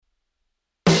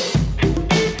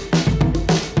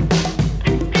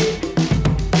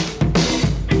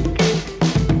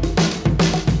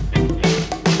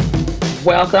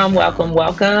Welcome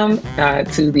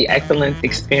to the Excellence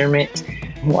Experiment,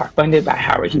 who are funded by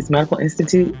Howard Hughes Medical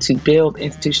Institute to build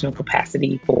institutional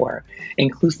capacity for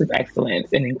inclusive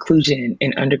excellence and inclusion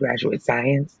in undergraduate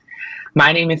science.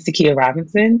 My name is Takia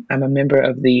Robinson. I'm a member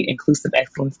of the Inclusive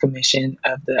Excellence Commission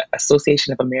of the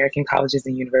Association of American Colleges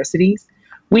and Universities.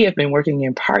 We have been working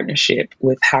in partnership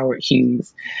with Howard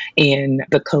Hughes in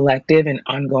the collective and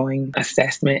ongoing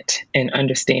assessment and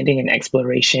understanding and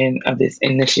exploration of this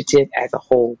initiative as a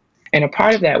whole. And a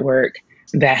part of that work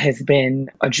that has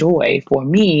been a joy for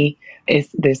me is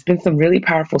there's been some really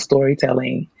powerful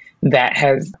storytelling that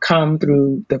has come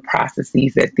through the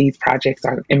processes that these projects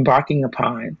are embarking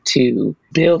upon to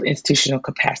build institutional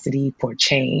capacity for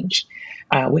change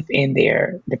within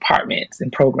their departments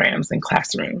and programs and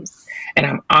classrooms. And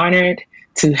I'm honored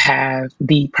to have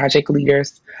the project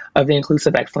leaders of the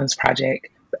Inclusive Excellence Project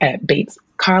at Bates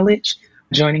College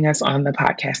joining us on the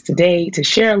podcast today to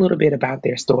share a little bit about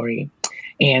their story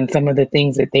and some of the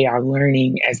things that they are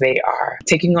learning as they are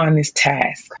taking on this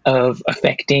task of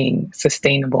affecting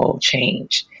sustainable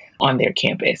change on their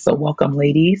campus. So welcome,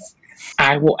 ladies.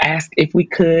 I will ask if we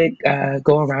could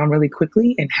go around really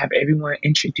quickly and have everyone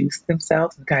introduce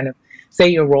themselves and kind of say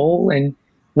your role and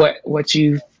what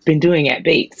you've been doing at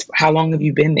Bates. How long have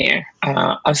you been there?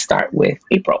 I'll start with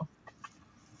April.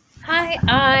 Hi,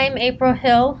 I'm April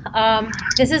Hill.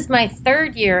 This is my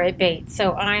third year at Bates,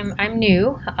 so I'm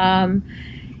new, and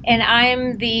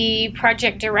I'm the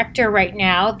project director right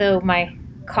now. Though my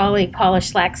colleague Paula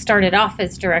Schlack started off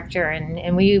as director,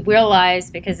 and we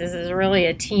realized, because this is really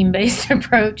a team-based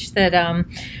approach, that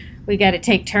we got to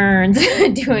take turns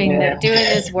doing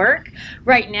this work.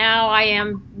 Right now, I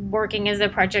am working as a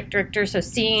project director, so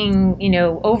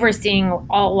overseeing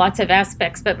lots of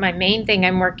aspects. But my main thing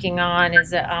I'm working on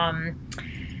is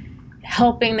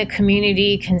helping the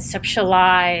community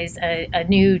conceptualize a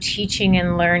new teaching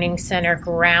and learning center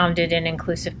grounded in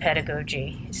inclusive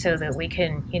pedagogy, so that we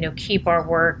can, keep our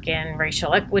work in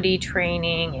racial equity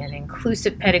training and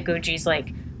inclusive pedagogies,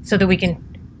 so that we can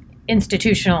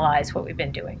institutionalize what we've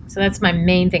been doing. So that's my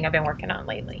main thing I've been working on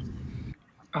lately.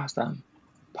 Awesome.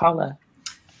 Paula.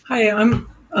 Hi, I'm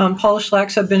Paula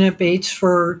Schlack. I've been at Bates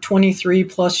for 23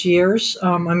 plus years.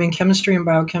 I'm in chemistry and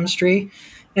biochemistry.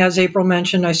 As April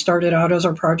mentioned, I started out as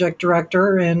our project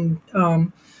director and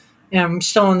am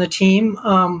still on the team.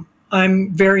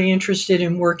 I'm very interested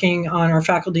in working on our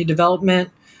faculty development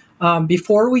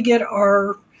before we get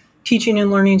our teaching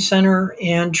and learning center,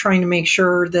 and trying to make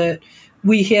sure that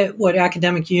we hit what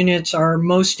academic units are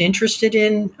most interested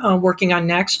in working on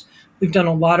next. We've done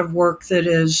a lot of work that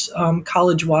is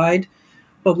college-wide,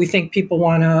 but we think people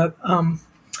want to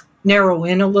narrow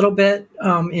in a little bit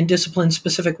in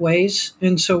discipline-specific ways.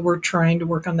 And so we're trying to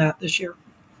work on that this year.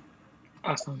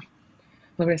 Awesome.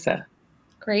 Larissa.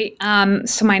 Great.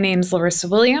 So my name's Larissa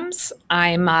Williams.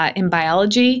 I'm in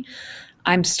biology.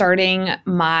 I'm starting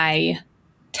my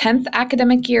 10th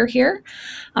academic year here.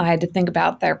 I had to think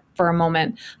about that for a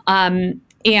moment.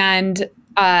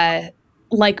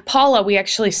 Like Paula, we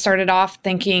actually started off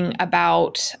thinking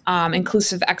about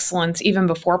inclusive excellence even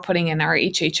before putting in our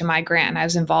HHMI grant, and I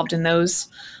was involved in those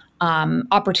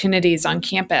opportunities on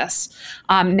campus.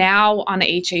 Now on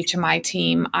the HHMI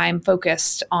team, I'm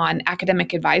focused on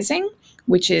academic advising,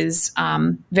 which is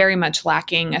very much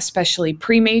lacking, especially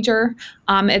pre-major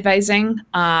advising.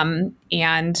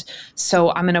 And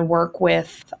so I'm going to work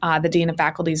with the Dean of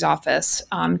Faculty's office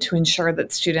to ensure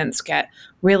that students get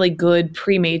really good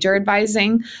pre-major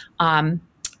advising,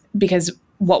 because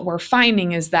what we're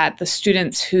finding is that the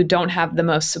students who don't have the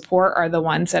most support are the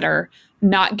ones that are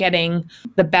not getting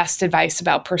the best advice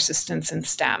about persistence in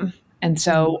STEM. And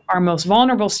so our most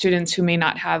vulnerable students who may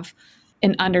not have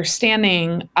an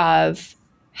understanding of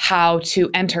how to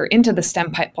enter into the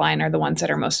STEM pipeline are the ones that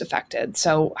are most affected.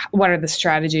 So what are the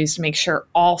strategies to make sure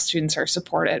all students are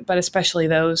supported, but especially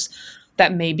those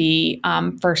that may be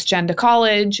first gen to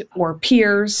college or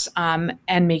peers,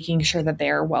 and making sure that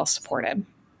they are well supported?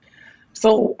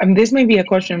 So this may be a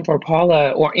question for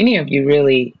Paula or any of you,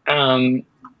 really.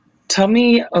 Tell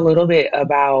me a little bit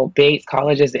about Bates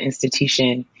College as an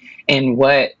institution, and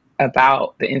what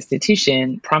about the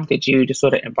institution prompted you to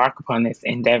sort of embark upon this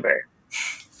endeavor?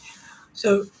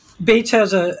 So Bates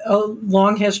has a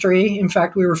long history. In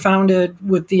fact, we were founded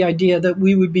with the idea that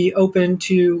we would be open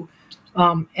to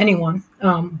anyone,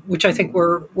 which I think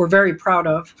we're very proud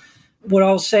of. What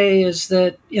I'll say is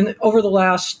that over the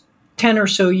last 10 or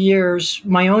so years,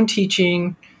 my own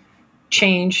teaching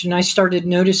changed, and I started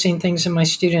noticing things in my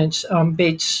students.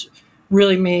 Bates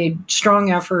really made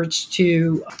strong efforts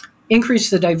to increase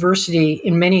the diversity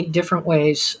in many different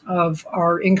ways of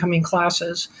our incoming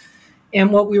classes.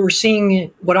 And what I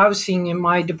was seeing in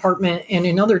my department and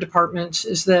in other departments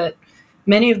is that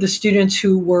many of the students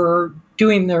who were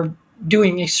doing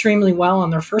extremely well on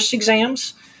their first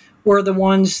exams were the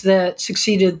ones that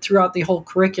succeeded throughout the whole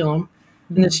curriculum.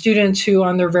 And the students who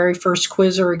on their very first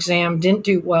quiz or exam didn't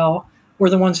do well were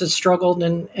the ones that struggled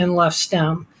and left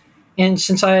STEM. And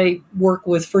since I work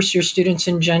with first year students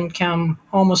in Gen Chem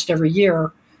almost every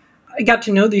year, I got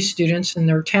to know these students, and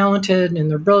they're talented and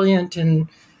they're brilliant and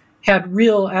had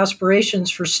real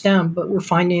aspirations for STEM, but we're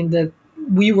finding that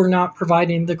we were not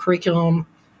providing the curriculum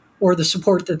or the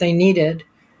support that they needed.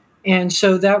 And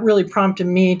so that really prompted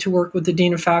me to work with the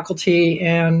Dean of Faculty.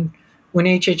 And when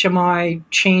HHMI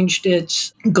changed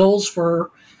its goals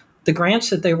for the grants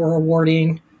that they were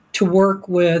awarding, to work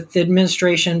with the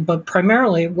administration, but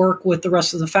primarily work with the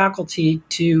rest of the faculty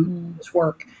to do this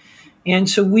work. And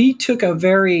so we took a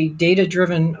very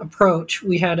data-driven approach.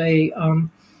 We had a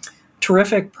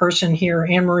terrific person here,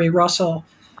 Anne-Marie Russell,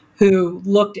 who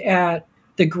looked at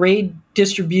the grade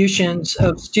distributions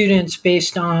of students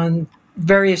based on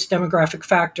various demographic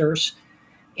factors,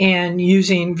 and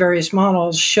using various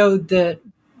models showed that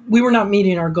we were not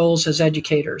meeting our goals as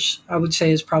educators, I would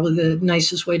say is probably the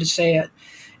nicest way to say it.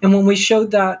 And when we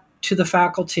showed that to the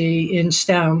faculty in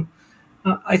STEM,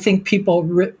 I think people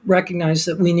recognized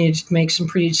that we needed to make some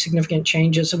pretty significant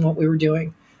changes in what we were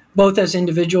doing, both as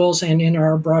individuals and in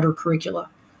our broader curricula.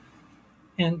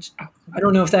 And I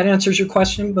don't know if that answers your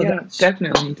question, but yeah,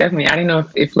 definitely. I don't know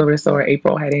if Larissa or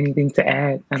April had anything to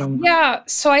add. Yeah,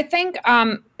 so I think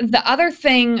the other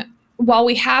thing, while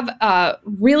we have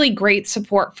really great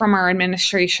support from our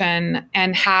administration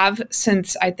and have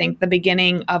since, I think, the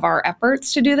beginning of our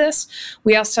efforts to do this,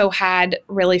 we also had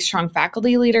really strong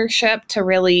faculty leadership to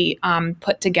really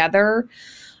put together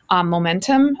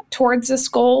momentum towards this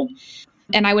goal.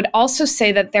 And I would also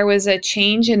say that there was a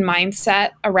change in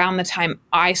mindset around the time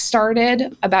I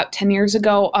started about 10 years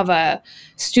ago of a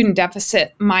student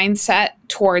deficit mindset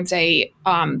towards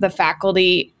the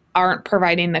faculty aren't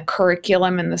providing the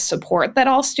curriculum and the support that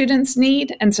all students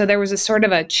need. And so there was a sort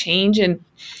of a change in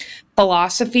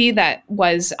philosophy that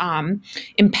was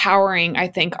empowering, I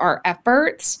think, our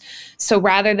efforts. So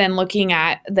rather than looking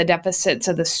at the deficits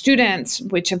of the students,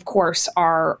 which of course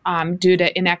are due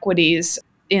to inequities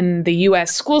in the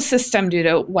U.S. school system due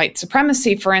to white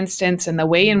supremacy, for instance, and the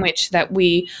way in which that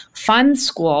we fund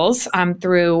schools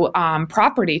through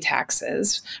property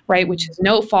taxes, right, which is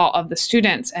no fault of the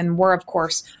students. And we're, of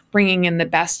course, bringing in the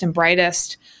best and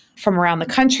brightest from around the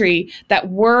country, that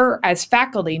we're, as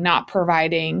faculty, not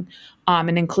providing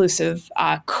an inclusive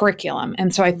curriculum.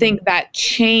 And so I think that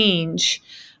change,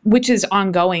 which is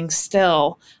ongoing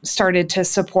still, started to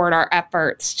support our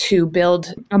efforts to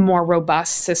build a more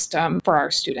robust system for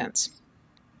our students.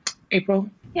 April?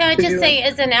 Yeah, I'd just say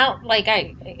as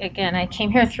I came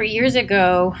here 3 years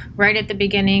ago, right at the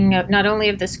beginning of not only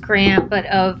of this grant, but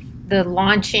of the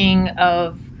launching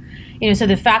of, so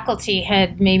the faculty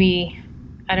had maybe,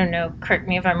 I don't know, correct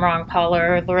me if I'm wrong, Paula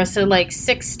or Larissa,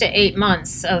 6 to 8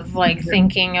 months of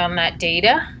thinking on that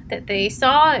data that they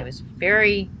saw. It was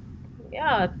very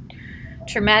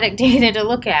traumatic data to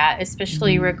look at,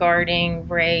 especially regarding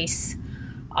race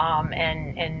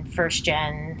and first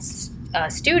gen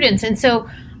students. And so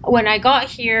when I got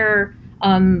here,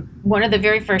 one of the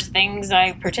very first things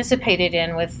I participated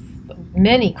in with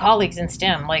many colleagues in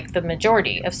STEM, like the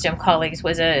majority of STEM colleagues,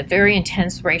 was a very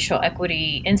intense racial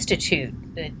equity institute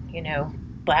that,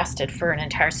 lasted for an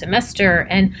entire semester.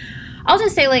 And I'll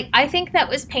just say, I think that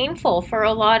was painful for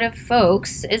a lot of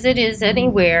folks, as it is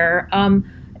anywhere.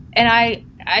 And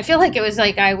I feel like it was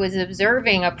I was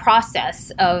observing a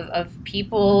process of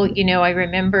people. I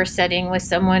remember sitting with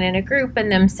someone in a group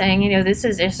and them saying, this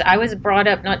is just, I was brought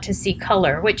up not to see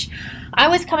color, which I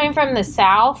was coming from the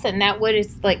South, and that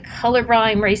was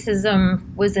colorblind racism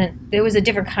there was a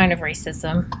different kind of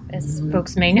racism, as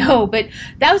folks may know. But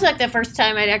that was the first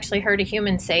time I'd actually heard a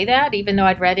human say that, even though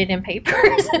I'd read it in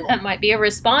papers, and that might be a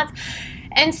response.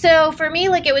 And so for me,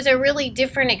 it was a really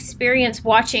different experience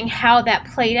watching how that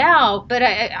played out. But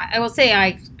I will say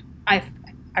I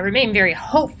remain very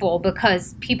hopeful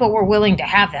because people were willing to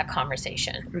have that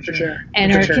conversation. For sure.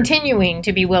 And are continuing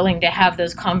to be willing to have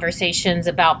those conversations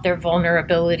about their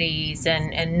vulnerabilities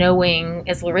and knowing,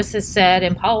 as Larissa said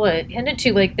and Paula hinted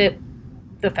to, that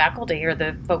the faculty are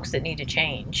the folks that need to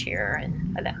change here.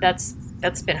 And that's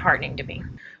been heartening to me.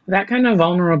 That kind of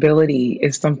vulnerability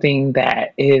is something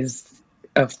that is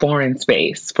a foreign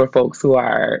space for folks who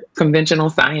are conventional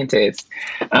scientists.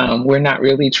 We're not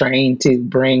really trained to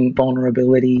bring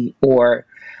vulnerability or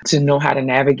to know how to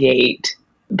navigate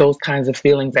those kinds of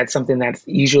feelings. That's something that's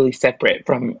usually separate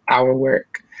from our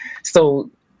work. So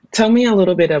Tell me a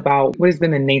little bit about what has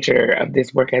been the nature of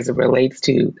this work as it relates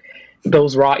to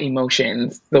those raw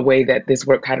emotions, the way that this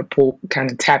work kind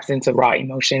of taps into raw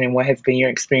emotion, and what has been your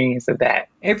experience of that?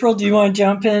 April, do you want to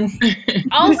jump in?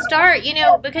 I'll start,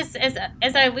 because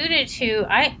as I alluded to,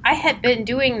 I had been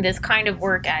doing this kind of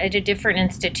work at a different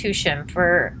institution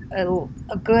for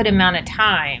a good amount of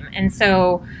time. And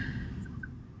so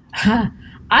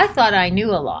I thought I knew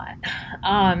a lot.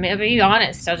 To be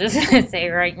honest, I'll just say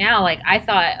right now, like I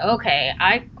thought, okay,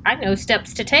 I know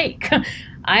steps to take.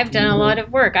 I've done a lot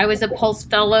of work. I was a Pulse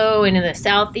Fellow in the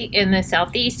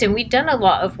Southeast, and we'd done a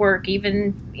lot of work,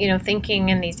 even thinking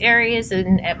in these areas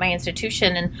and at my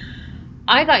institution. And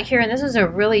I got here, and this was a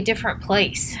really different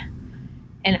place.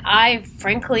 And I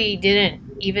frankly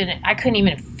I couldn't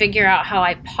even figure out how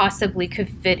I possibly could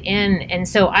fit in. And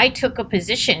so I took a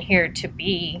position here to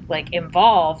be like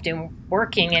involved in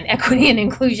working in equity and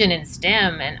inclusion in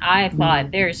STEM. And I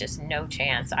thought there's just no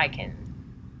chance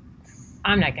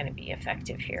I'm not going to be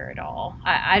effective here at all.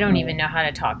 I don't even know how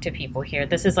to talk to people here.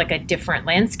 This is like a different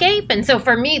landscape. And so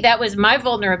for me, that was my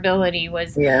vulnerability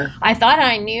I thought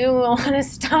I knew a lot of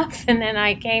stuff. And then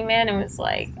I came in and was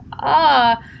like,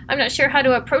 I'm not sure how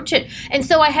to approach it. And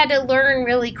so I had to learn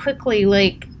really quickly,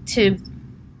 like to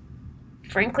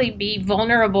frankly be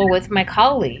vulnerable with my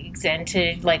colleagues and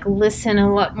to like listen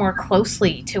a lot more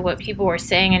closely to what people were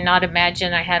saying and not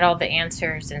imagine I had all the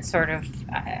answers and sort of,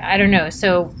 I don't know.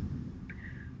 So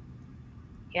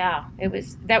yeah, it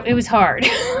was hard.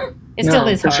 It still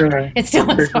is hard. Sure. It still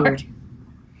is hard.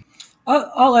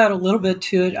 I'll add a little bit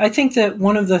to it. I think that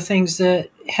one of the things that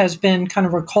has been kind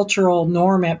of a cultural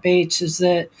norm at Bates is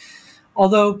that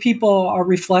although people are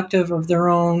reflective of their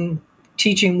own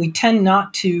teaching, we tend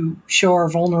not to show our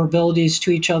vulnerabilities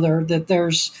to each other, that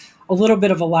there's a little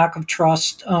bit of a lack of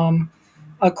trust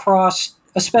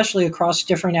especially across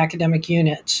different academic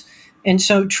units. And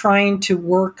so trying to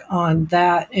work on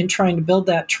that and trying to build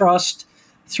that trust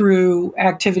through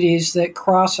activities that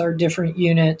cross our different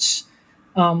units,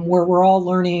 where we're all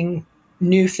learning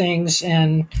new things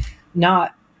and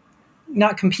not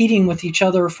competing with each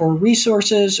other for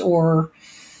resources or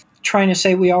trying to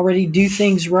say we already do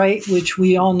things right, which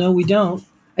we all know we don't.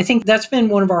 I think that's been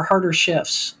one of our harder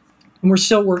shifts, and we're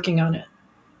still working on it.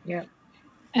 Yeah.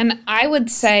 And I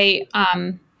would say,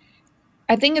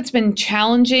 I think it's been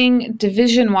challenging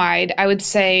division-wide. I would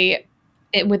say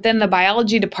within the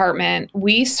biology department,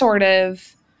 we had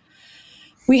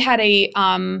a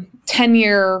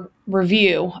 10-year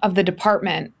review of the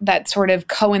department that sort of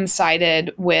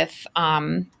coincided with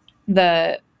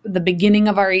the beginning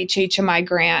of our HHMI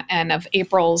grant and of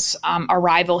April's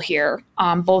arrival here,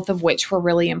 both of which were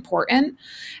really important,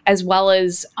 as well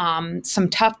as some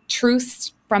tough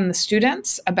truths from the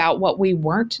students about what we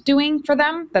weren't doing for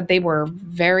them, that they were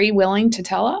very willing to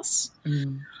tell us,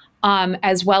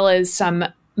 as well as some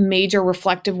major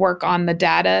reflective work on the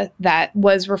data that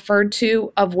was referred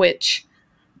to, of which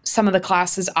some of the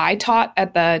classes I taught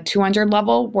at the 200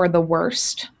 level were the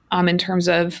worst in terms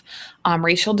of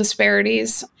racial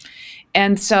disparities.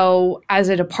 And so as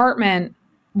a department,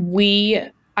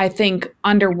 I think,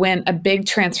 underwent a big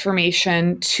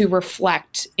transformation to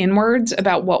reflect inwards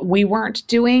about what we weren't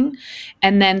doing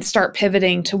and then start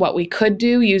pivoting to what we could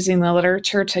do using the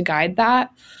literature to guide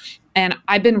that. And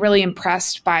I've been really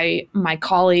impressed by my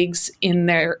colleagues in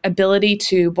their ability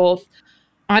to both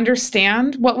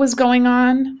understand what was going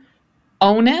on,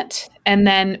 own it, and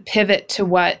then pivot to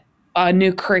what a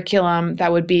new curriculum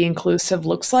that would be inclusive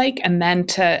looks like, and then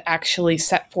to actually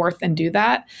set forth and do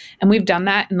that. And we've done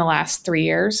that in the last 3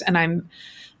 years. And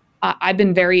I've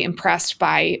been very impressed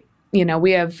by,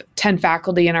 we have 10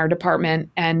 faculty in our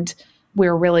department, and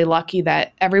we're really lucky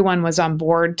that everyone was on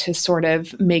board to sort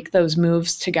of make those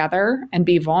moves together and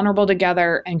be vulnerable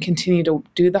together and continue to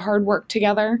do the hard work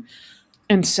together.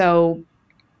 And so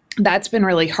that's been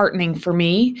really heartening for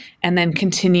me, and then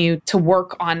continue to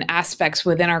work on aspects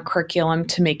within our curriculum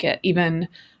to make it even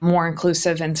more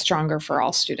inclusive and stronger for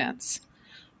all students.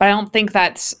 But I don't think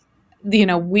that's,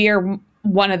 we are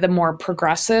one of the more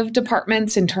progressive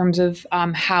departments in terms of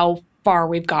how far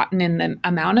we've gotten in the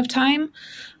amount of time.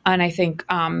 And I think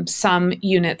some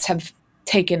units have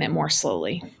taken it more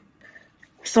slowly.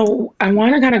 So I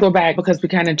want to kind of go back, because we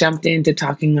kind of jumped into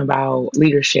talking about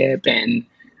leadership and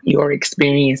your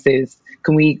experiences.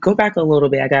 Can we go back a little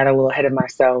bit? I got a little ahead of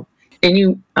myself. Any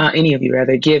of you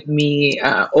rather, give me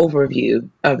an overview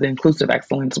of the Inclusive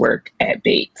Excellence work at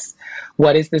Bates.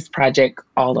 What is this project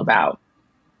all about?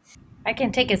 I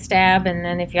can take a stab, and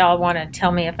then if y'all want to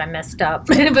tell me if I messed up.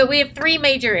 But we have 3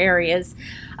 major areas.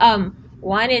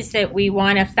 One is that we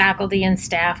want a faculty and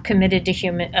staff committed to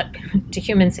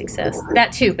human success.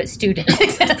 That too, but student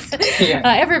success,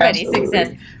 everybody's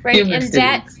success, right? Human and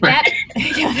students, that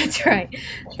yeah, that's right.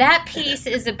 That piece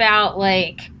is about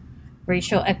like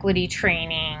racial equity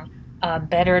training,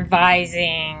 better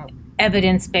advising,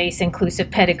 evidence-based inclusive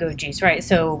pedagogies, right?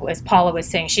 So as Paula was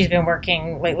saying, she's been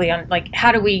working lately on like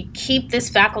how do we keep this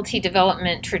faculty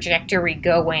development trajectory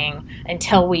going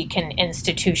until we can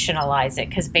institutionalize it,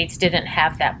 because Bates didn't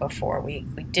have that before. We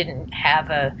didn't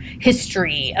have a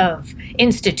history of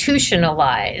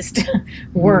institutionalized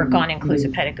work on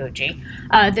inclusive pedagogy.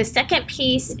 The second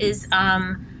piece is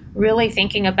really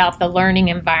thinking about the learning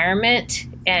environment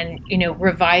and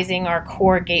revising our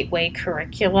core gateway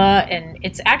curricula, and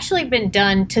it's actually been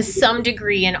done to some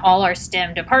degree in all our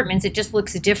STEM departments. It just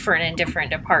looks different in different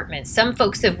departments. Some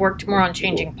folks have worked more on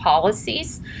changing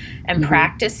policies and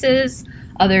practices.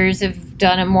 Others have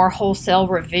done a more wholesale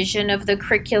revision of the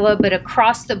curricula, but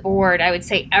across the board I would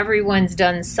say everyone's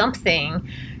done something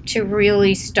to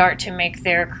really start to make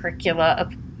their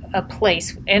curricula a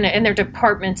place in their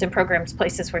departments and programs,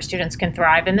 places where students can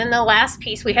thrive. And then the last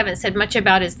piece we haven't said much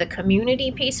about is the community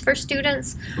piece for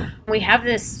students. We have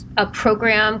a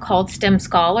program called STEM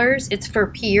Scholars. It's for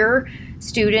peer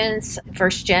students,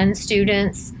 first gen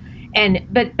students.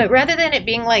 But rather than it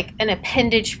being like an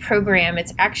appendage program,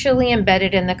 it's actually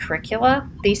embedded in the curricula.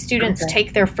 These students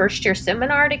take their first year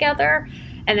seminar together,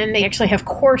 and then they actually have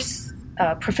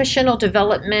professional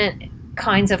development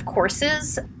kinds of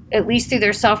courses at least through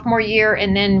their sophomore year.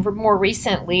 And then more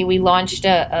recently, we launched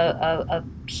a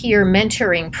peer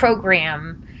mentoring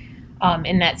program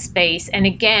in that space. And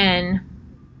again,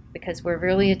 because we're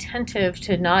really attentive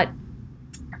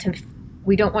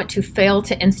we don't want to fail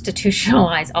to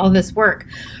institutionalize all this work.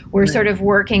 We're sort of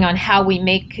working on how we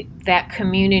make that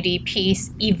community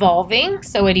piece evolving,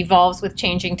 so it evolves with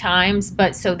changing times,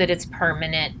 but so that it's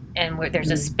permanent and where there's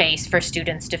a space for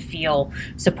students to feel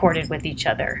supported with each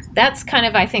other. That's kind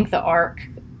of, I think, the arc.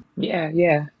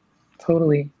 Yeah,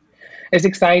 totally. It's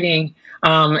exciting.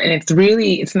 And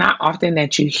it's not often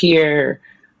that you hear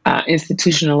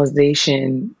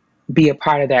institutionalization be a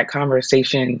part of that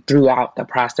conversation throughout the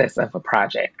process of a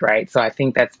project, right? So I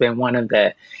think that's been one of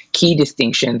the key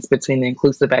distinctions between the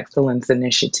Inclusive Excellence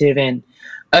Initiative and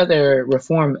other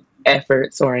reform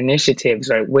efforts or initiatives,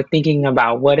 right? We're thinking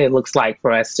about what it looks like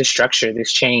for us to structure this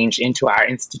change into our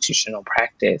institutional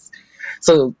practice.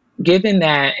 So given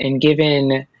that, and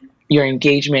given your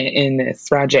engagement in this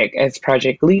project as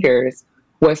project leaders,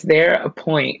 was there a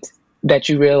point that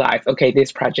you realized, okay,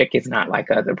 this project is not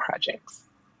like other projects?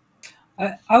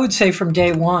 I would say from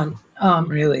day one.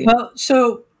 Really? Well,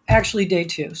 so actually day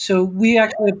two. So we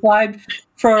actually applied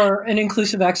for an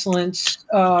Inclusive Excellence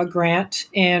grant,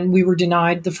 and we were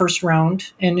denied the first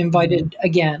round and invited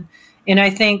again. And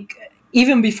I think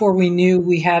even before we knew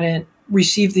we hadn't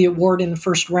received the award in the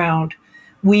first round,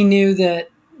 we knew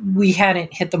that we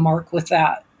hadn't hit the mark with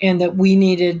that, and that we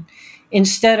needed,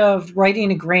 instead of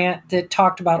writing a grant that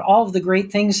talked about all of the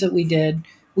great things that we did,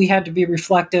 we had to be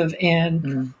reflective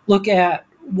and look at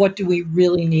what do we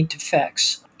really need to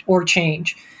fix or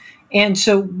change. And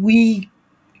so we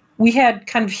had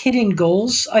kind of hidden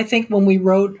goals, I think, when we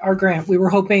wrote our grant. We were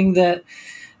hoping that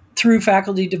through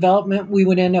faculty development, we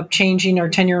would end up changing our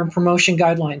tenure and promotion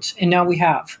guidelines. And now we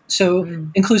have. So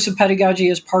inclusive pedagogy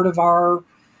is part of our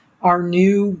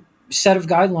new set of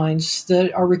guidelines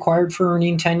that are required for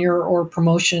earning tenure or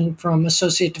promotion from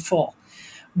associate to full.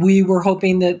 We were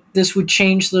hoping that this would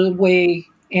change the way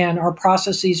and our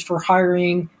processes for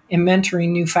hiring and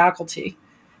mentoring new faculty,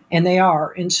 and they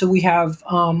are. And so we have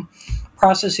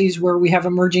processes where we have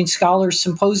emerging scholars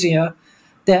symposia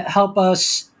that help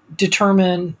us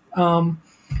determine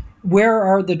where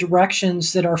are the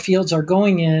directions that our fields are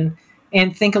going in,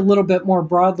 and think a little bit more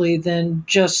broadly than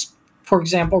just, for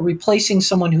example, replacing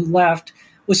someone who left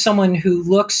with someone who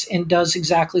looks and does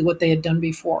exactly what they had done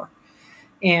before.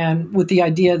 And with the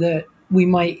idea that we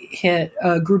might hit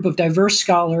a group of diverse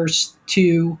scholars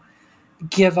to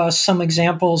give us some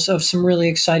examples of some really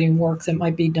exciting work that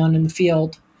might be done in the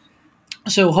field.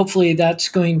 So hopefully that's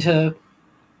going to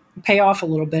pay off a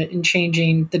little bit in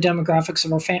changing the demographics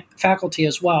of our faculty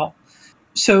as well.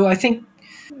 So I think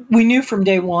we knew from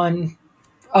day one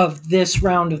of this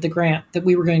round of the grant that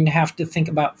we were going to have to think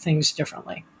about things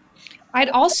differently. I'd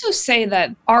also say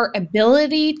that our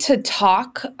ability to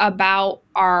talk about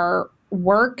our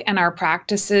work and our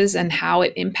practices and how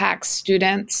it impacts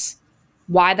students,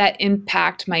 why that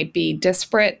impact might be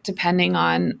disparate depending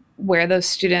on where those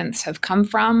students have come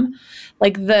from,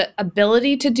 like the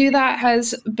ability to do that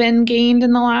has been gained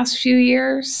in the last few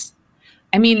years.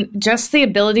 I mean, just the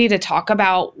ability to talk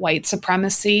about white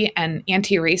supremacy and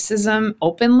anti-racism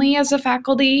openly as a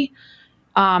faculty,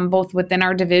 both within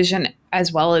our division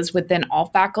as well as within all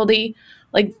faculty,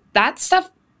 like that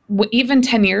stuff, even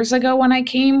 10 years ago when I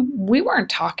came, we weren't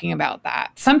talking about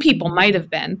that. Some people might have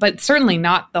been, but certainly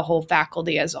not the whole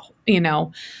faculty as a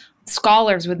whole,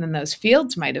 scholars within those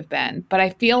fields might have been. But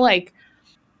I feel like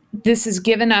this has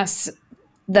given us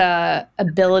the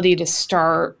ability to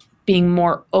start being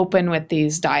more open with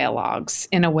these dialogues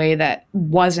in a way that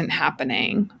wasn't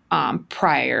happening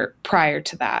prior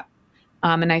to that.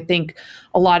 And I think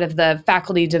a lot of the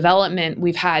faculty development,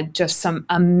 we've had just some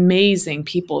amazing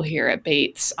people here at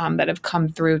Bates that have come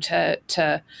through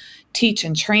to teach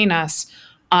and train us,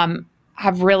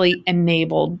 have really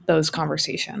enabled those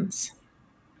conversations.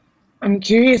 I'm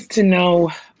curious to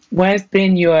know, what's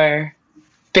been your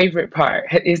favorite part?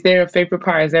 Is there a favorite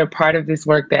part? Is there a part of this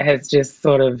work that has just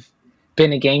sort of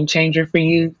been a game changer for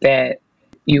you that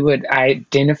you would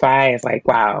identify as like,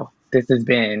 wow, this has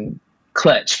been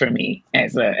clutch for me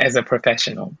as a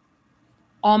professional?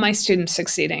 All my students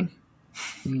succeeding,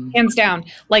 hands down.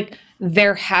 Like,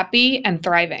 they're happy and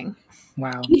thriving.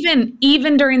 Wow.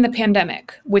 Even during the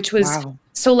pandemic, which was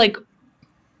so like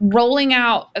rolling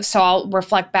out. So I'll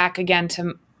reflect back again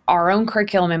to our own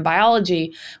curriculum in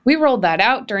biology. We rolled that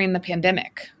out during the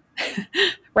pandemic,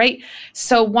 right?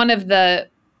 So one of the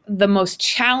most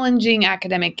challenging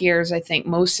academic years I think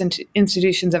most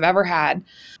institutions have ever had,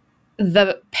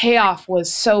 the payoff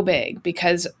was so big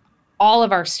because all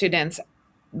of our students,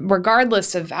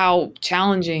 regardless of how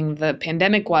challenging the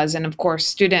pandemic was, and of course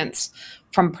students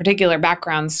from particular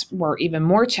backgrounds were even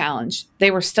more challenged,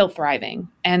 they were still thriving.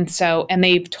 And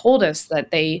they've told us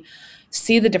that they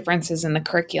see the differences in the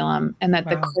curriculum and that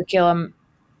the curriculum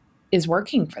is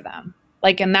working for them.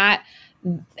 Like, and that,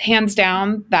 hands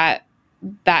down,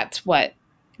 that's what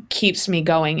keeps me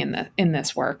going in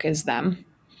this work is them.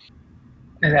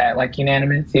 Is that like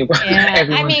unanimous? Yeah,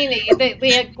 I mean,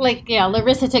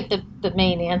 Larissa took the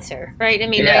main answer, right? I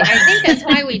mean, I think that's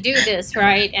why we do this,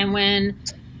 right? And when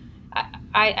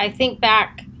I think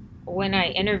back when I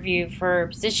interviewed for a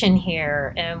position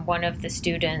here, and one of the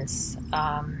students,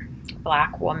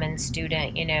 Black woman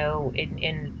student,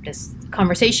 in this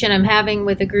conversation I'm having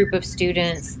with a group of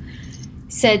students,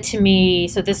 said to me,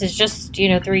 so this is just,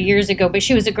 3 years ago, but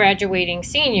she was a graduating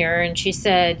senior, and she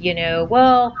said,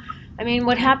 well, I mean,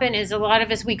 what happened is a lot of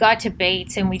us, we got to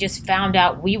Bates and we just found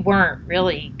out we weren't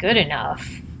really good enough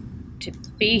to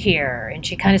be here. And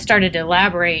she kind of started to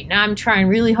elaborate. Now I'm trying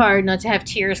really hard not to have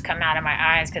tears come out of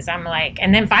my eyes because I'm like,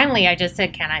 and then finally I just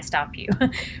said, can I stop you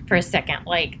for a second?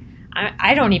 Like,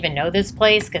 I don't even know this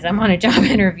place because I'm on a job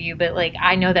interview, but like,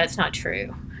 I know that's not true.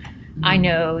 Mm-hmm. I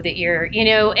know that you're,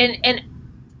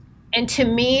 and to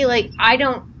me, like,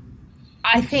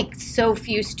 I think so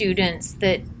few students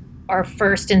that are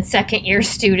first and second year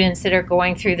students that are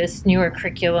going through this newer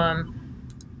curriculum,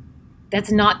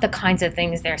 that's not the kinds of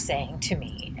things they're saying to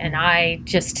me. And I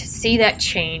just see that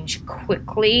change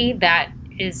quickly. That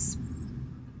is,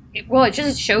 well, it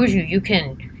just shows you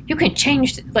can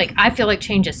change. Like, I feel like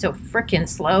change is so freaking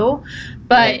slow,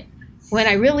 but when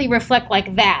I really reflect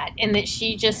like that, and that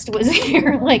she just was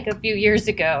here like a few years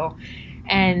ago,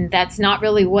 and that's not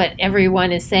really what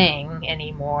everyone is saying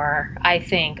anymore, I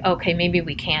think, okay, maybe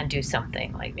we can do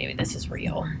something. Like, maybe this is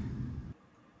real.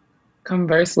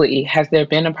 Conversely, has there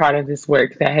been a part of this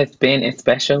work that has been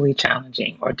especially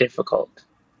challenging or difficult?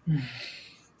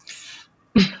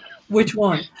 Which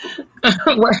one?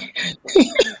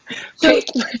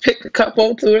 Pick a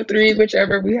couple, 2 or 3,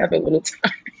 whichever. We have a little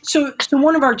time. So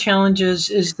one of our challenges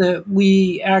is that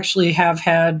we actually have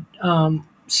had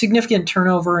significant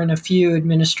turnover in a few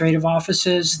administrative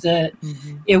offices, that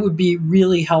it would be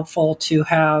really helpful to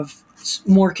have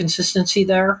more consistency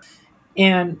there.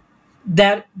 And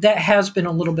that has been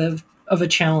a little bit of a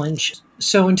challenge.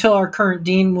 So until our current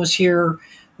dean was here,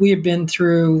 we had been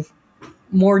through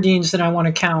more deans than I want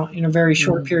to count in a very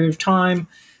short period of time.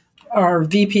 Our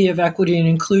VP of Equity and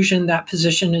Inclusion, that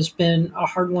position has been a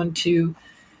hard one to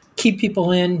keep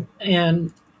people in.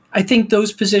 And I think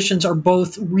those positions are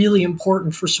both really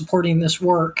important for supporting this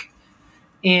work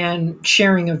and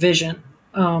sharing a vision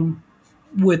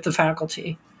with the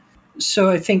faculty. So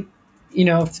I think,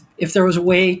 if there was a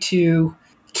way to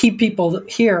keep people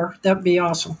here, that'd be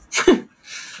awesome.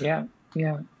 Yeah.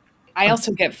 I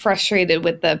also get frustrated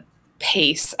with the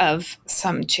pace of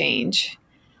some change.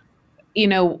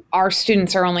 Our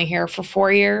students are only here for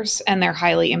 4 years, and they're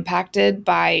highly impacted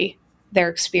by their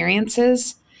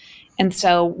experiences. And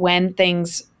so when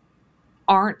things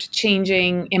aren't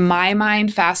changing in my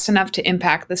mind fast enough to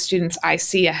impact the students I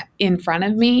see in front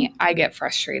of me, I get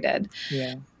frustrated.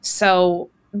 Yeah. So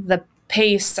the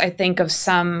pace, I think, of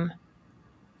some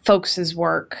folks'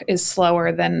 work is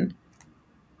slower than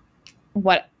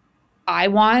what I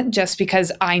want, just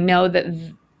because I know that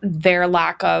their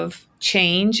lack of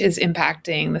change is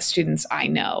impacting the students I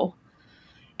know.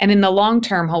 And in the long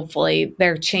term, hopefully,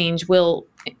 their change will,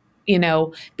 be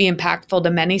impactful to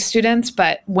many students.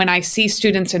 But when I see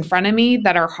students in front of me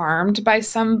that are harmed by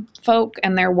some folk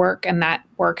and their work, and that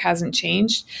work hasn't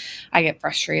changed, I get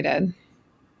frustrated.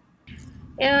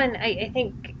 Yeah, and I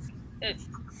think,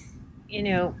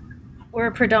 we're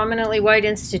a predominantly white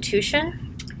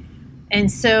institution.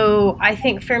 And so I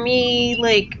think for me,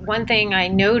 like one thing I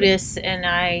notice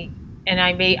I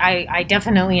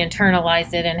definitely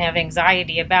internalize it and have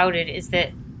anxiety about it is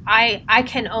that I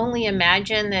can only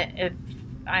imagine that if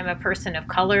I'm a person of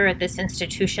color at this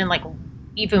institution, like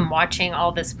even watching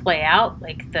all this play out,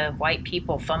 like the white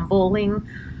people fumbling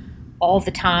all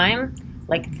the time,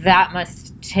 like that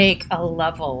must take a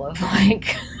level of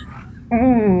like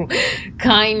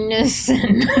kindness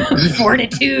and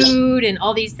fortitude and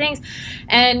all these things.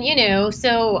 And,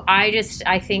 so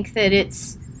I think that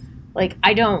it's like,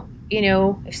 I don't,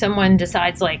 if someone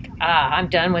decides like, I'm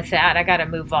done with that, I got to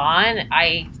move on,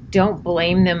 I don't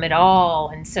blame them at all.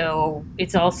 And so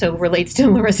it's also relates to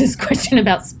Larissa's question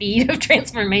about speed of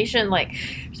transformation. Like,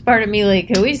 there's part of me like,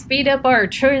 can we speed up our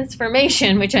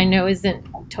transformation, which I know isn't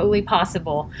totally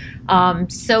possible,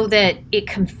 so that it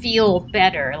can feel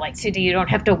better. Like, so you don't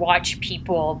have to watch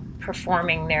people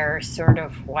performing their sort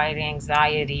of white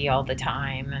anxiety all the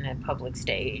time in a public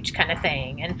stage kind of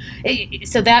thing. And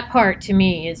so that part to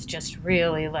me is just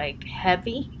really like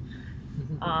heavy.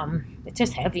 It's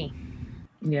just heavy.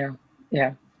 Yeah.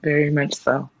 Yeah. Very much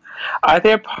so. Are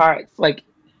there parts, like,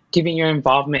 given your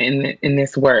involvement in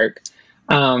this work,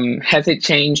 has it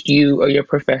changed you or your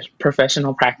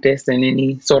professional practice in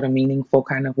any sort of meaningful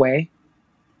kind of way?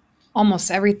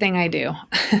 Almost everything I do.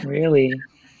 Really?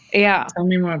 Yeah. Tell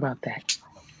me more about that.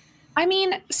 I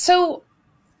mean, so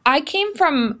I came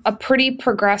from a pretty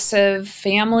progressive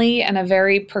family and a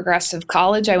very progressive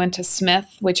college. I went to Smith,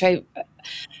 which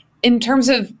in terms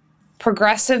of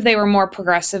progressive, they were more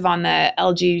progressive on the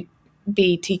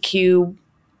LGBTQ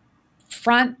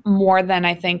front more than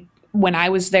I think when I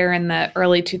was there in the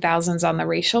early 2000s on the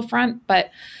racial front.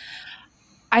 But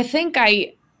I think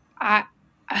I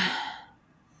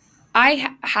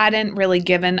hadn't really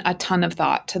given a ton of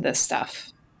thought to this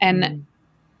stuff, and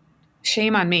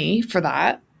shame on me for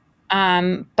that.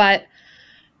 But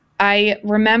I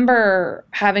remember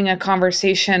having a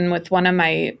conversation with one of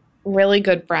my really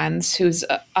good friends who's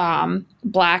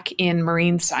Black in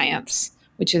marine science,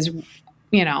 which is,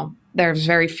 there's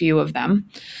very few of them.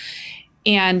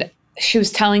 And she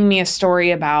was telling me a story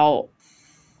about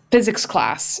physics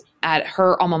class at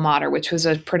her alma mater, which was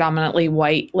a predominantly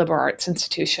white liberal arts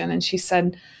institution. And she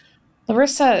said,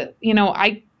 Larissa,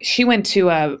 she went to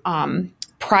a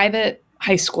private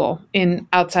high school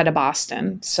outside of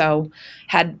Boston, so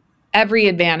had every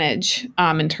advantage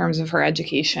in terms of her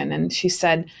education. And she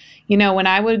said, when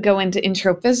I would go into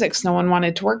intro physics, no one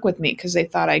wanted to work with me because they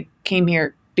thought I came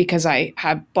here because I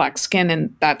had Black skin,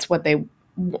 and that's what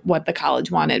the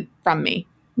college wanted from me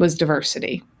was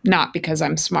diversity, not because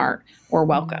I'm smart or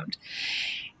welcomed.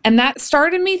 And that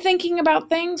started me thinking about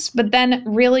things, but then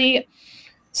really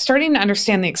starting to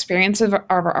understand the experience of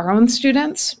our own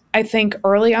students, I think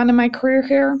early on in my career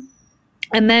here,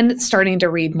 and then starting to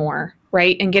read more,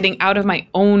 right? And getting out of my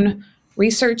own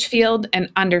research field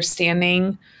and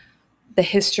understanding the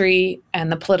history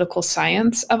and the political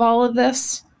science of all of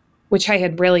this, which I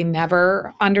had really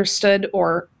never understood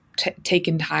or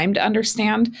taken time to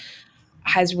understand,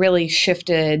 has really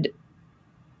shifted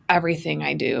everything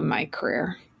I do in my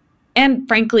career. And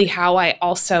frankly, how I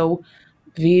also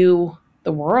view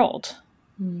the world.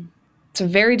 It's a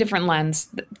very different lens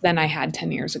than I had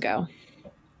 10 years ago.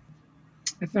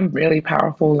 It's some really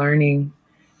powerful learning.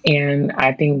 And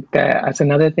I think that that's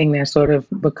another thing that's sort of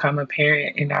become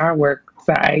apparent in our work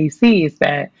at IEC is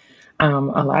that a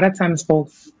lot of times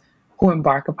folks who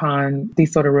embark upon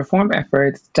these sort of reform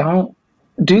efforts don't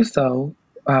do so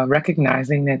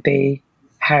recognizing that they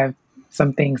have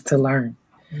some things to learn.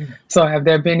 So have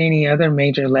there been any other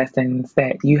major lessons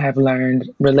that you have learned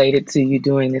related to you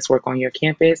doing this work on your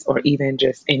campus, or even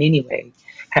just in any way?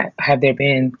 Have there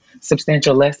been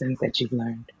substantial lessons that you've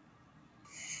learned?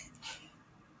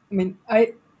 I mean,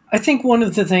 I think one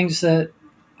of the things that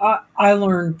I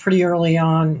learned pretty early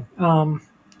on,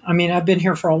 I've been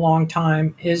here for a long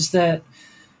time, is that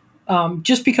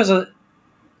just because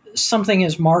something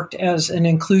is marked as an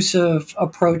inclusive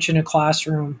approach in a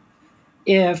classroom,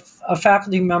 if a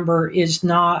faculty member is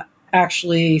not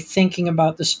actually thinking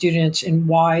about the students and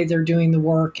why they're doing the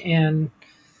work, and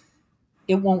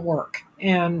it won't work.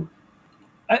 And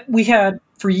we had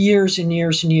for years and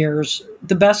years and years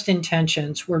the best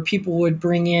intentions where people would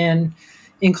bring in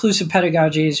inclusive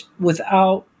pedagogies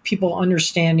without people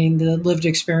understanding the lived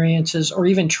experiences or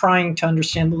even trying to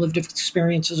understand the lived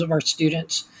experiences of our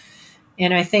students.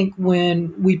 And I think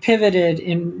when we pivoted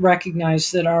and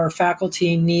recognized that our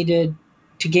faculty needed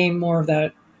to gain more of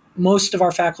that, most of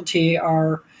our faculty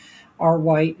are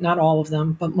white, not all of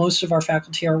them, but most of our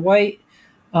faculty are white.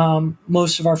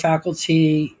 Most of our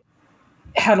faculty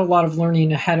had a lot of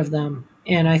learning ahead of them.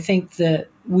 And I think that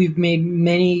we've made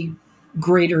many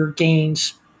greater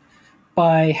gains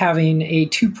by having a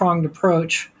two-pronged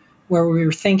approach where we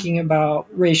were thinking about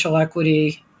racial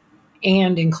equity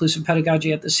and inclusive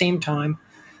pedagogy at the same time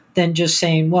than just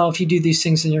saying, well, if you do these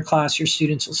things in your class, your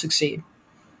students will succeed.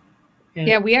 And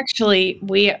yeah,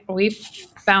 we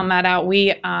found that out.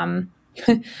 We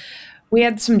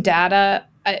had some data.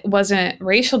 It wasn't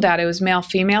racial data, it was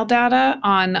male-female data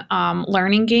on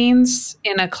learning gains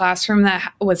in a classroom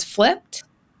that was flipped.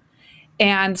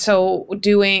 And so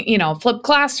doing, flipped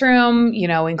classroom,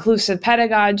 inclusive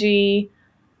pedagogy,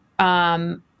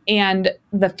 and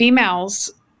the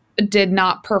females did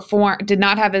not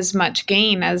have as much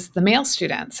gain as the male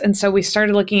students. And so we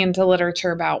started looking into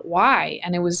literature about why.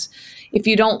 And it was, if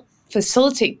you don't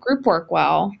facilitate group work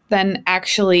well, then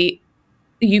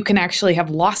you can actually have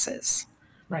losses.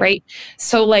 Right.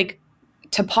 So like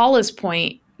to Paula's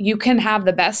point, you can have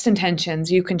the best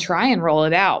intentions, you can try and roll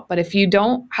it out. But if you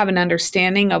don't have an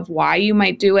understanding of why you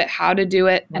might do it, how to do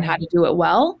it, and how to do it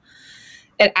well,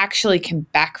 it actually can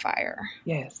backfire.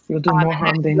 Yes. You'll do more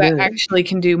harm than good. It actually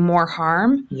can do more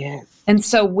harm. Yes. And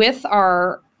so with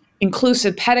our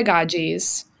inclusive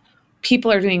pedagogies, people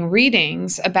are doing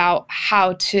readings about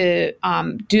how to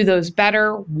do those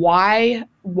better, why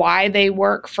they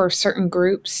work for certain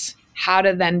groups, how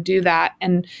to then do that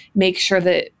and make sure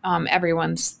that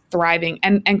everyone's thriving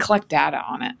and collect data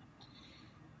on it.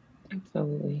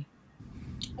 Absolutely.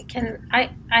 I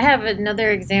have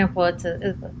another example. It's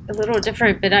a little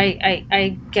different, but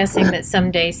I'm guessing that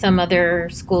someday some other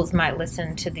schools might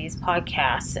listen to these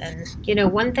podcasts.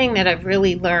 And, one thing that I've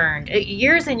really learned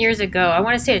years and years ago, I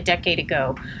want to say a decade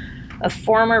ago, a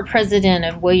former president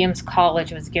of Williams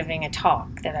College was giving a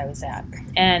talk that I was at.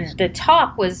 And the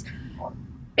talk was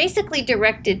basically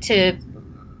directed to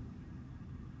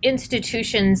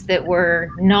institutions that were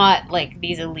not like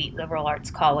these elite liberal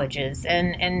arts colleges.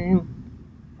 And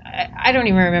I don't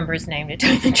even remember his name, to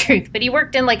tell you the truth, but he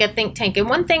worked in like a think tank. And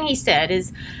one thing he said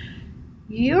is,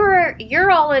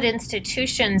 you're all at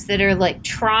institutions that are like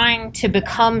trying to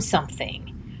become something.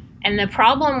 And the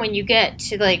problem when you get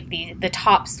to like the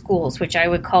top schools, which I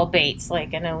would call Bates,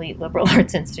 like an elite liberal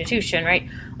arts institution, right?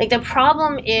 Like the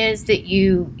problem is that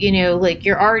like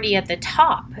you're already at the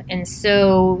top. And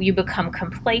so you become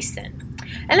complacent.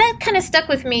 And that kind of stuck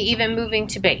with me even moving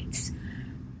to Bates.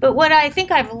 But what I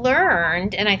think I've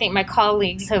learned, and I think my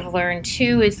colleagues have learned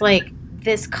too, is like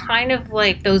this kind of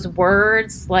like those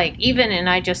words, like even, and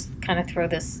I just kind of throw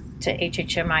this to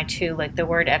HHMI too, like the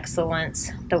word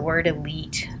excellence, the word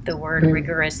elite, the word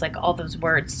rigorous, like all those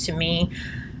words to me,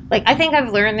 like I think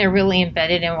I've learned they're really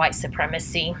embedded in white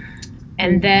supremacy,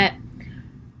 and that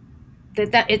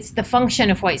it's the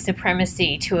function of white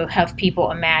supremacy to have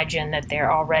people imagine that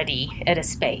they're already at a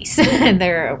space,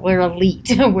 we're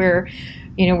elite,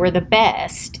 we're the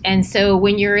best. And so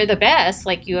when you're the best,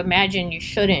 like you imagine you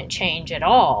shouldn't change at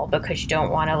all because you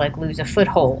don't want to like lose a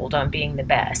foothold on being the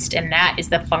best. And that is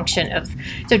the function of,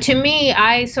 so to me,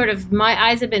 my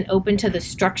eyes have been open to the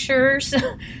structures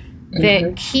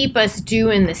that keep us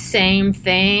doing the same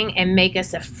thing and make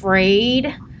us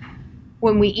afraid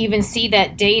when we even see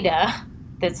that data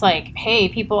that's like, hey,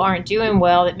 people aren't doing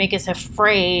well, that make us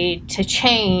afraid to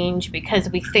change because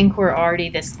we think we're already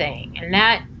this thing. And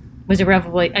that was a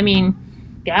revelation. I mean,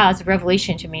 yeah, it's a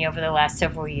revelation to me over the last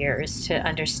several years to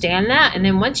understand that. And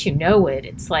then once you know it,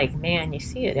 it's like, man, you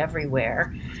see it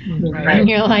everywhere. Right. And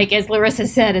you're like, as Larissa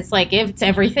said, it's like, if it's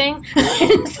everything.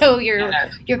 So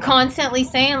you're constantly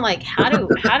saying like, how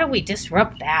do we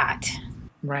disrupt that?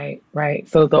 Right.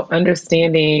 So the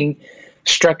understanding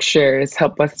structures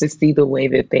help us to see the way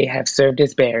that they have served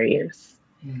as barriers.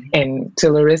 And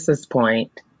to Larissa's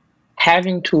point,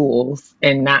 having tools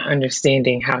and not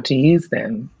understanding how to use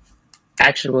them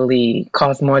actually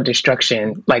cause more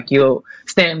destruction. Like you'll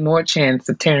stand more chance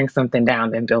of tearing something down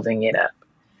than building it up.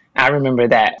 I remember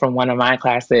that from one of my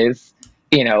classes.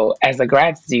 as a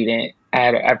grad student, I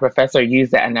had a professor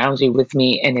use that analogy with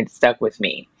me, and it stuck with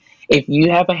me. If you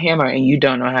have a hammer and you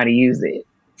don't know how to use it,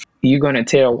 you're going to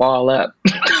tear a wall up.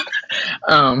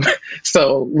 um,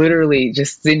 so literally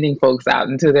just sending folks out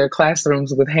into their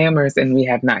classrooms with hammers, and we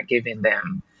have not given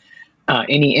them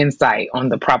any insight on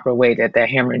the proper way that that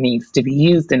hammer needs to be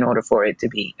used in order for it to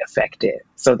be effective.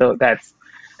 So that's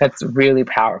really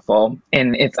powerful.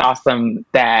 And it's awesome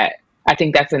that I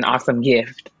think that's an awesome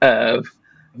gift of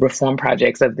reform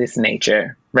projects of this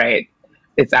nature, right?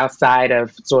 It's outside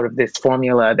of sort of this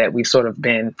formula that we've sort of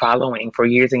been following for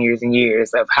years and years and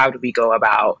years of how do we go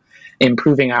about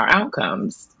improving our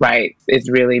outcomes, right? It's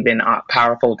really been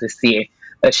powerful to see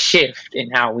a shift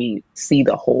in how we see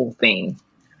the whole thing.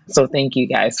 So thank you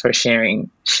guys for sharing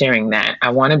that.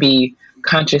 I want to be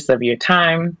conscious of your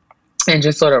time and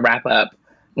just sort of wrap up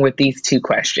with these two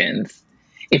questions.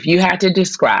 If you had to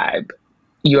describe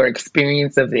your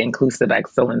experience of the inclusive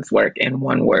excellence work in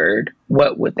one word,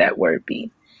 what would that word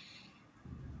be?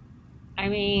 I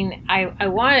mean, I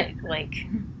want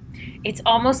it's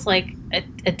almost like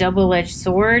a double-edged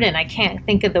sword, and I can't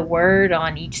think of the word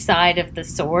on each side of the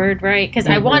sword, right? Because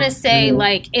I want to say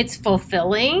it's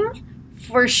fulfilling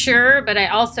for sure, but I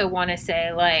also want to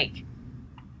say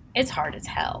it's hard as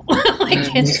hell.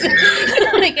 It's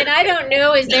and I don't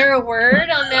know, is there a word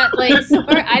on that sword?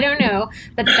 I don't know,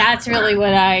 but that's really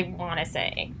what I want to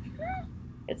say.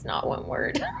 It's not one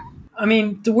word. I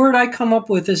mean, the word I come up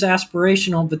with is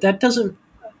aspirational, but that doesn't,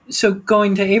 so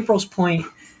going to April's point,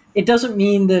 it doesn't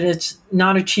mean that it's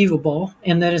not achievable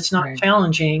and that it's not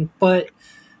challenging, but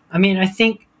I mean, I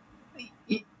think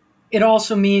it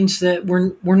also means that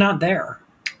we're not there.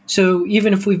 So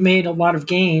even if we've made a lot of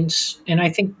gains, and I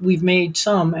think we've made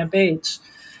some at Bates,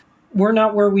 we're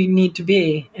not where we need to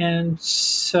be. And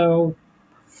so,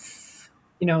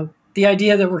 the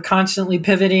idea that we're constantly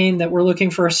pivoting, that we're looking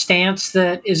for a stance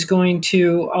that is going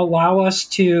to allow us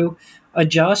to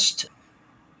adjust.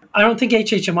 I don't think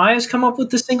HHMI has come up with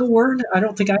the single word. I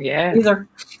don't think I either.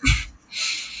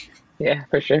 Yeah,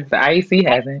 for sure. The IEC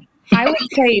hasn't. I would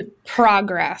say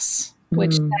progress,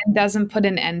 which then doesn't put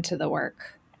an end to the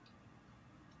work,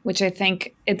 which I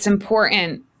think it's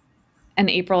important. And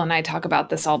April and I talk about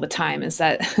this all the time, is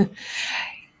that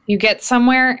you get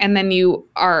somewhere and then you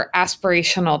are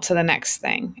aspirational to the next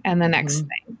thing and the next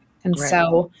thing. And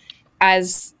so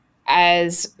as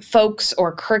folks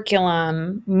or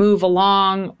curriculum move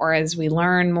along, or as we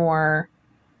learn more,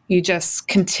 you just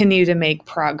continue to make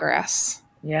progress.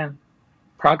 Yeah.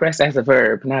 Progress as a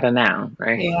verb, not a noun,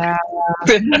 right? Yeah.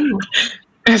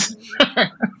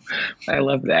 I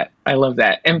love that.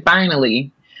 And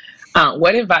finally,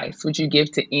 what advice would you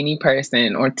give to any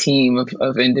person or team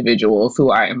of individuals who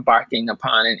are embarking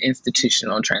upon an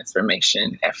institutional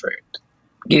transformation effort?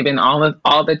 Given all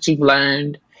that you've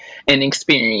learned and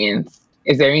experienced,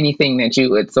 is there anything that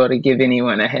you would sort of give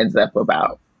anyone a heads up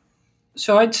about?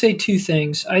 So I'd say two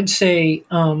things. I'd say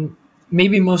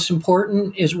maybe most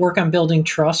important is work on building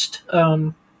trust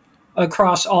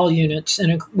across all units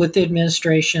and with the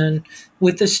administration,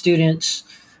 with the students.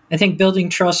 I think building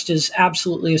trust is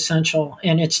absolutely essential,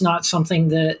 and it's not something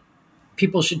that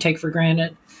people should take for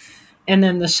granted. And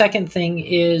then the second thing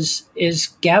is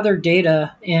gather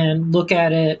data and look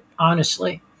at it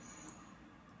honestly,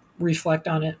 reflect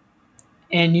on it,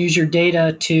 and use your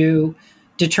data to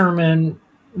determine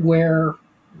where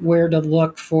to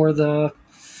look for the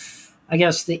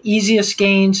easiest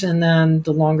gains and then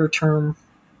the longer term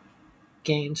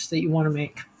gains that you want to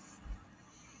make.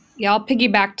 Yeah, I'll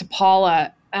piggyback to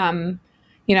Paula.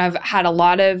 I've had a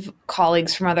lot of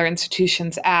colleagues from other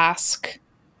institutions ask,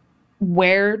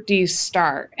 where do you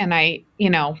start? And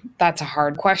that's a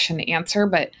hard question to answer,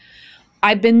 but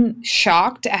I've been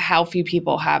shocked at how few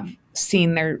people have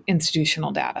seen their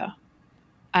institutional data.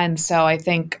 And so I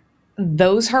think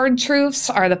those hard truths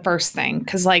are the first thing,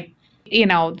 because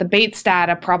the Bates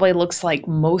data probably looks like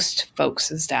most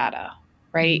folks' data,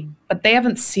 right? But they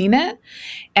haven't seen it.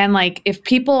 And if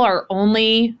people are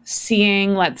only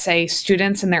seeing, let's say,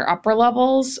 students in their upper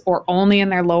levels or only in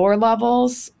their lower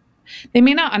levels, they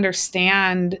may not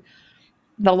understand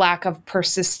the lack of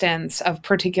persistence of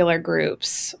particular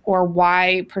groups or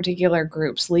why particular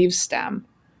groups leave STEM,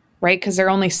 right? Because they're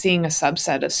only seeing a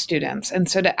subset of students. And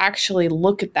so to actually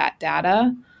look at that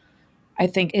data, I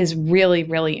think is really,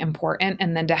 really important.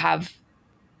 And then to have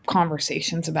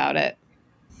conversations about it.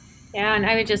 Yeah, and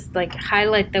I would just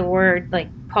highlight the word,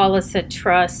 Paula said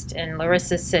trust and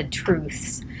Larissa said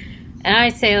truths. And I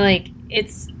say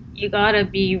you gotta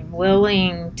be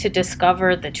willing to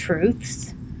discover the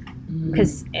truths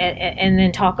because and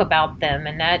then talk about them,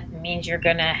 and that means you're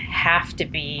going to have to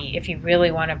be, if you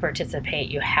really want to participate,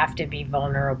 you have to be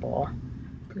vulnerable.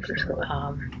 For sure.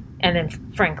 And then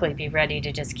frankly be ready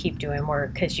to just keep doing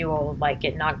work, because you will like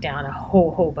get knocked down a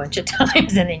whole bunch of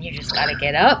times, and then you just got to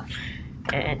get up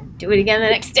and do it again the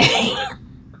next day.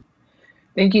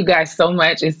 Thank you guys so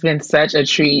much. It's been such a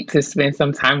treat to spend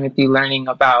some time with you learning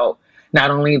about not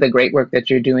only the great work that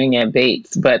you're doing at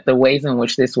Bates, but the ways in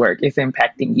which this work is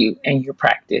impacting you and your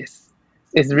practice.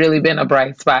 It's really been a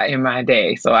bright spot in my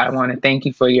day. So I want to thank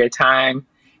you for your time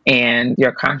and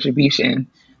your contribution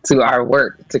to our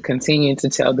work to continue to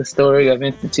tell the story of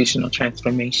institutional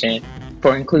transformation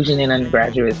for inclusion in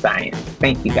undergraduate science.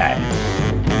 Thank you, guys.